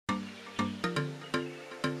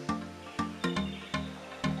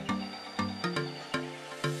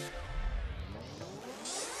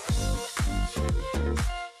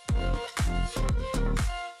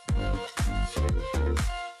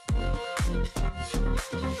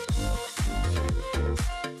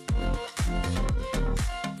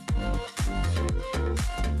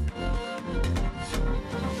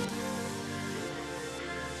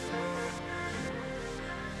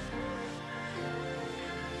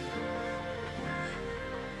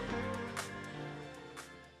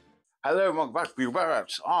Hello and welcome back to Bugle.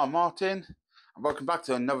 I'm Martin and welcome back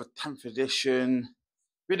to another 10th edition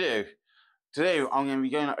video. Today I'm going to be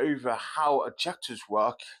going over how objectives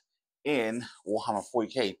work in Warhammer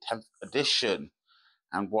 40k 10th edition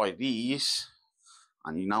and why these,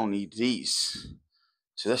 and you now need these.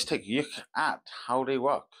 So let's take a look at how they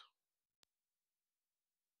work.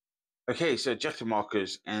 Okay, so objective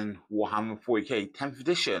markers in Warhammer 40k 10th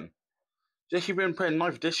edition. So if you've been playing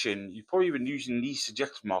 9th edition, you've probably been using these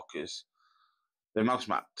objective markers. They're mouse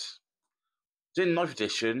mapped. So in 9th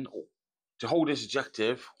edition, to hold this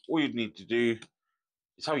objective, all you'd need to do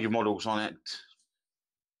is have your models on it,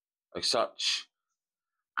 like such,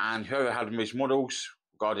 and whoever had the most models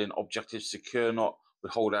regarding objectives secure or not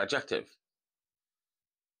would hold that objective.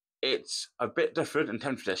 It's a bit different in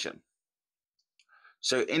 10th edition.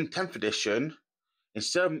 So in 10th edition,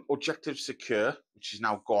 instead of objective secure, which is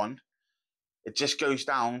now gone, it just goes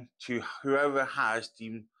down to whoever has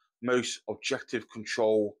the most objective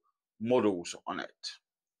control models on it.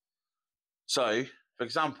 So, for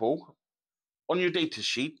example, on your data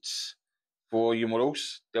sheets for your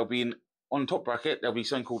models, there'll be on the top bracket, there'll be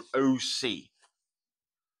something called OC.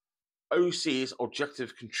 OC is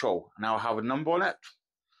objective control, and I'll have a number on it.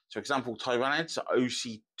 So, for example, Tyranids are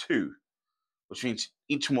OC2, which means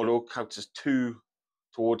each model counts as 2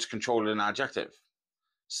 towards controlling an objective.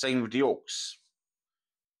 Same with the orcs.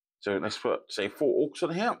 So let's put, say, 4 orcs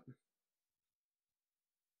on here.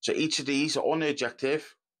 So each of these are on the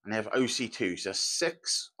objective, and they have OC2. So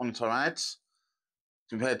 6 on the Tyranids,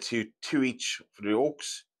 compared to 2 each for the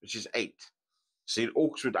orcs, which is 8. So the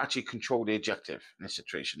orcs would actually control the objective in this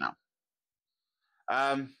situation now.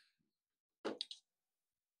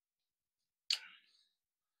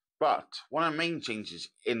 But one of the main changes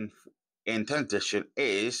in 10th edition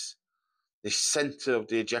is the center of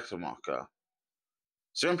the objective marker.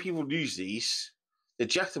 So when people use these, the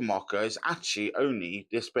objective marker is actually only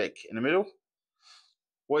this big in the middle.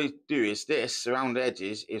 What you do is this, around the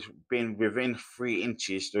edges, is being within 3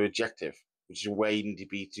 inches of the objective, which is where you need to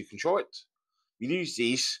be to control it. We use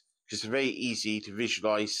these because it's very easy to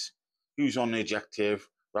visualize who's on the objective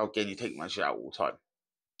without getting your tape measure out all the time.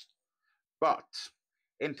 But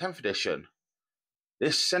in 10th edition,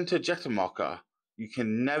 this center objective marker, you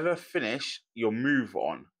can never finish your move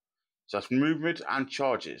on. So that's movement and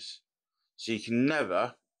charges. So you can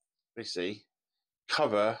never, basically,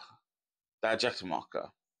 cover that objective marker,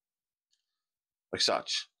 like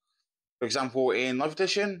such. For example, in 9th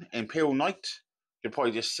edition, in Imperial Knight, you could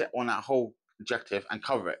probably just sit on that whole objective and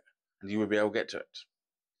cover it, and you would be able to get to it.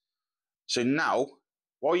 So now,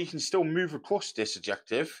 while you can still move across this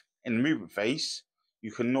objective in the movement phase,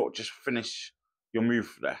 you cannot just finish your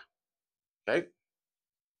move there. Okay?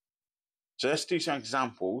 So let's do some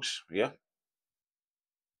examples here.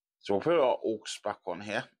 So we'll put our orcs back on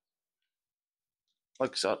here,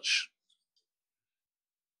 like such.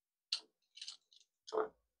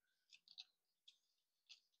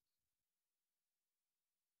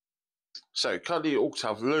 So currently orcs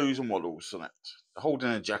have loads of models on it. They're holding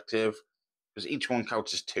an objective, because each one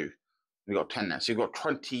counts as 2. We've got 10 there. So you've got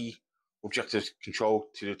 20 objectives control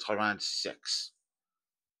to the Tyranids 6.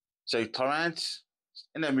 So Tyranids,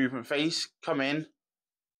 in their movement phase, come in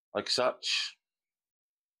like such.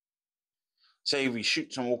 Say we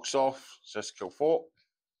shoot some orcs off, so let's kill 4.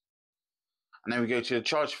 And then we go to the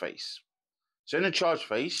charge phase. So in the charge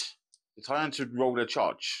phase, the Tyranids would roll their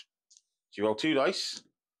charge. So you roll 2 dice,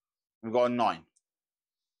 and we've got a 9.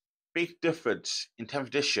 Big difference in 10th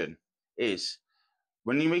edition is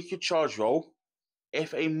when you make your charge roll,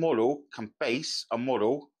 if a model can base a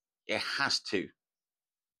model, it has to.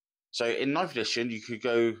 So in 9th edition, you could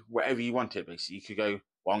go wherever you wanted, basically. You could go,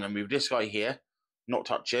 well, I'm going to move this guy here, not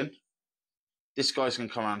touching. This guy's going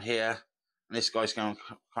to come around here, and this guy's going to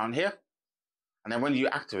come around here. And then when you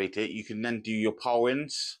activate it, you can then do your power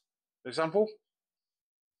wins, for example.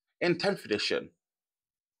 In 10th edition,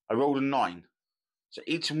 I rolled a 9. So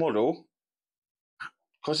each model,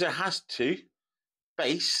 because it has to,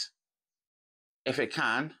 base, if it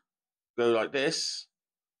can, go like this,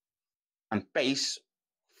 and base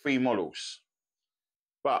 3 models.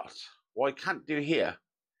 But what I can't do here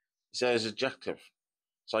is there's objective.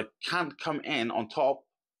 So I can't come in on top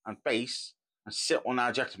and base and sit on that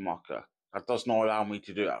objective marker. That does not allow me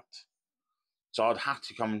to do that. So I'd have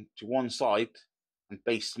to come to one side and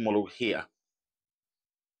base the model here.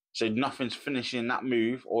 So nothing's finishing that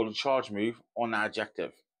move or the charge move on that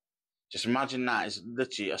objective. Just imagine that is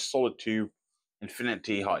literally a solid tube,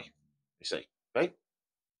 infinity high, you see, okay?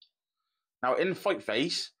 Now in the fight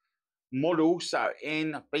phase, models that are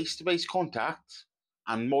in base-to-base contact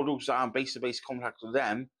and models that are in base-to-base contact with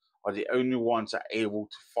them are the only ones that are able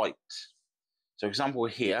to fight. So example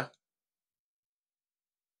here,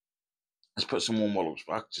 let's put some more models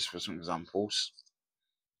back just for some examples.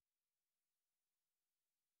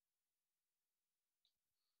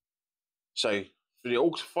 So for the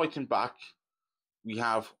orcs fighting back, we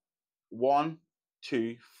have 1,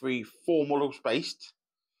 2, 3, 4 models based,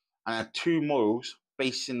 and 2 models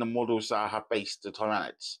based in the models that have based the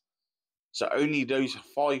Tyranids. So only those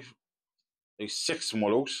 6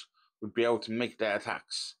 models would be able to make their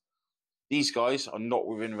attacks. These guys are not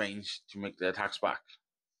within range to make their attacks back.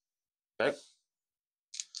 Okay.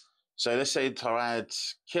 So let's say the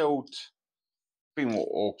Tyranids killed 3 more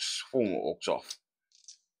orcs, 4 more orcs off.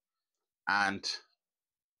 And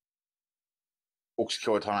orcs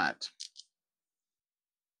kill a Tyranid.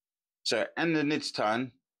 So in the Nid's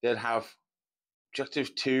turn, they'd have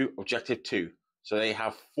objective 2, objective 2. So they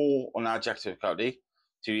have 4 on our objective currently.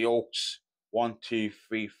 To the orcs, 1, 2,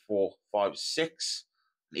 3, 4, 5, 6.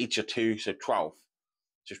 And each are 2, so 12.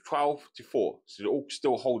 So 12 to 4. So the orcs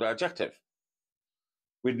still hold our objective.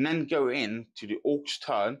 We'd then go in to the orcs'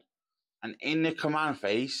 turn, and in the command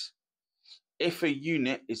phase, if a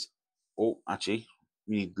unit is... Oh, actually,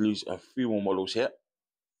 we need to lose a few more models here.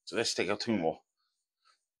 So let's take out 2 more.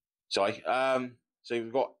 Sorry. So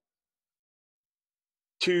we've got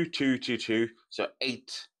 2, 2, 2, 2. So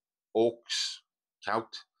 8 orcs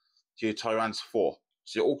count to your Tyrants 4.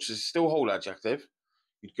 So the orcs still hold our objective.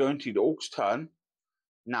 You'd go into the orcs' turn.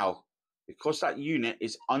 Now, because that unit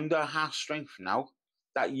is under half strength now,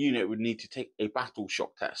 that unit would need to take a battle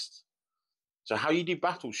shock test. So how you do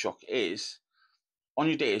battle shock is, on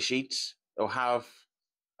your data sheets, it'll have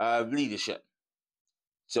leadership.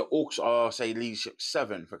 So orcs are, say, leadership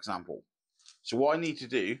 7, for example. So what I need to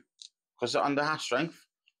do, because they're under half strength,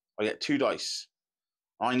 I get 2 dice.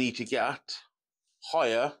 I need to get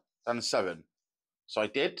higher than 7. So I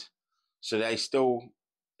did. So they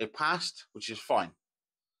passed, which is fine.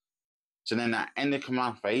 So then at end of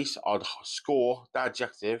command phase, I'd score that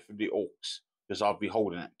objective for the orcs, because I'll be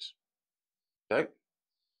holding it. Okay.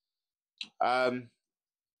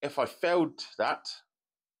 If I failed that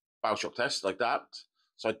battle shock test like that,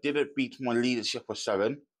 so I didn't beat my leadership of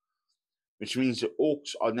 7, which means the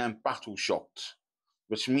orcs are then battle shocked,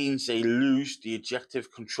 which means they lose the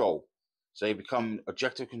objective control. So they become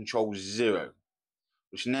objective control 0,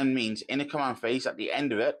 which then means in a command phase, at the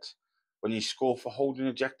end of it, when you score for holding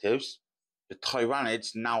objectives, the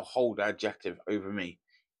Tyranids now hold that objective over me,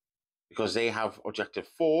 because they have objective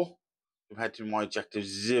 4 compared to my objective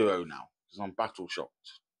 0 now, because I'm battle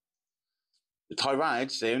shocked. The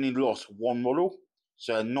Tyranids, they only lost 1 model,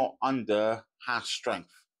 so they're not under half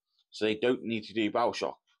strength, so they don't need to do battle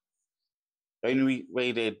shock. The only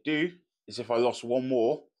way they do is if I lost 1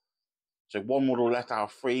 more, so 1 model left out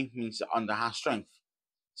of 3 means they're under half strength.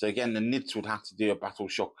 So again, the Nids would have to do a battle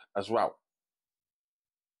shock as well.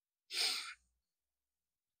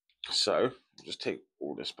 So I'll just take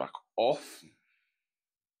all this back off.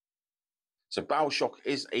 So battle shock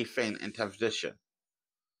is a thing in 10th edition.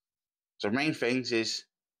 So the main things is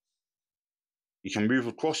you can move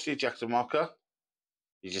across the objective marker.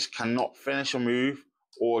 You just cannot finish a move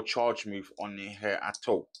or a charge move on here at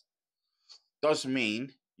all. Does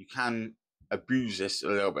mean you can abuse this a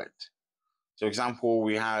little bit. So example,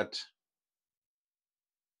 we had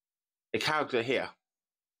a character here,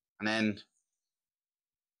 and then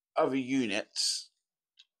other units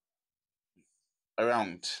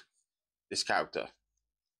around this character,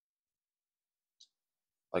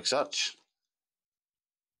 like such.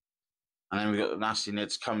 And then we got the nasty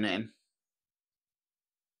Nids coming in.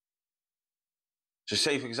 So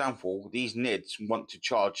say, for example, these Nids want to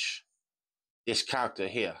charge this character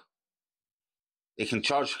here. They can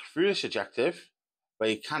charge through this objective, but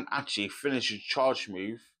they can't actually finish a charge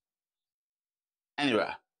move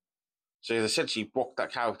anywhere. So they essentially block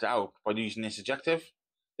that character out by using this objective.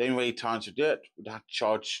 The only way time to do it would have to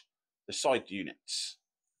charge the side units,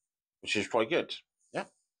 which is quite good. Yeah.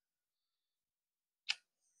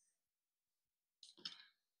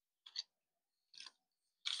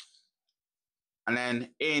 And then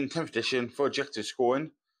in 10th edition, for objective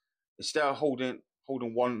scoring, instead of holding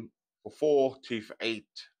 1 for 4, 2 for 8,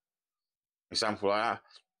 example like that,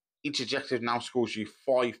 each objective now scores you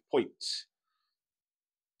 5 points.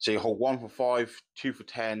 So you hold 1 for 5, 2 for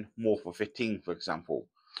 10, more for 15, for example.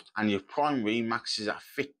 and your primary maxes at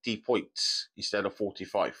 50 points instead of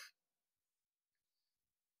 45.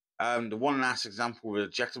 The one last example with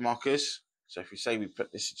objective markers. So if we say we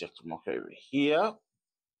put this objective marker over here,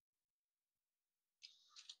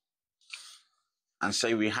 and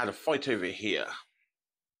say we had a fight over here,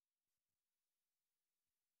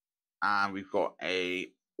 and we've got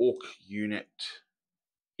a orc unit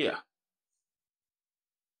here.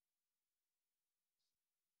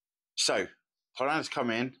 So Tyrants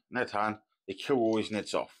come in, their turn, they kill all his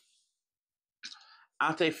nits off.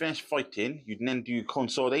 After they finish fighting, you then do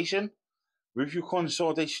consolidation. With your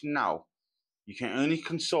consolidation now, you can only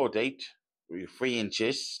consolidate with 3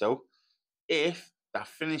 inches still if that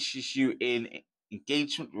finishes you in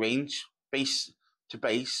engagement range, base to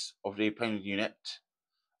base of the opponent unit,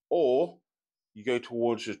 or you go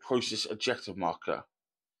towards the closest objective marker.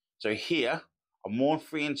 So here, I'm more than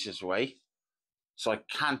 3 inches away, so I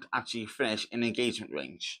can't actually finish in engagement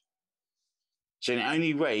range. So the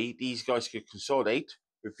only way these guys could consolidate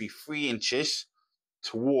would be 3 inches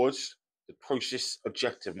towards the closest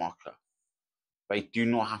objective marker. They do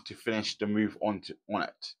not have to finish the move on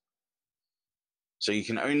it. So you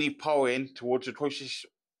can only pile in towards the closest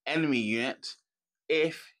enemy unit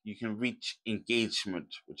if you can reach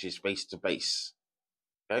engagement, which is base to base.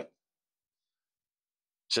 Okay.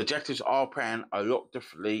 So objectives are playing a lot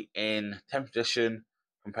differently in 10th edition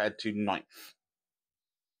compared to 9th.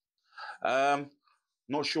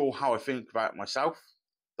 Not sure how I think about it myself.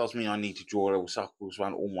 Does mean I need to draw little circles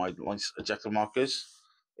around all my objective markers.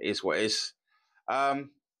 It is what it is.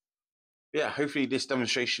 Yeah, hopefully this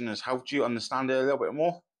demonstration has helped you understand it a little bit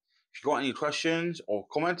more. If you've got any questions or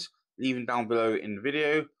comments, leave them down below in the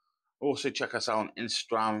video. Also check us out on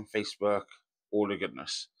Instagram, Facebook, all the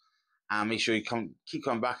goodness. And make sure you keep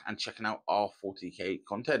coming back and checking out our 40k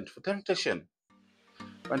content for 10th edition.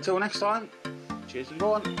 But until next time, cheers and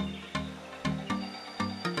go on.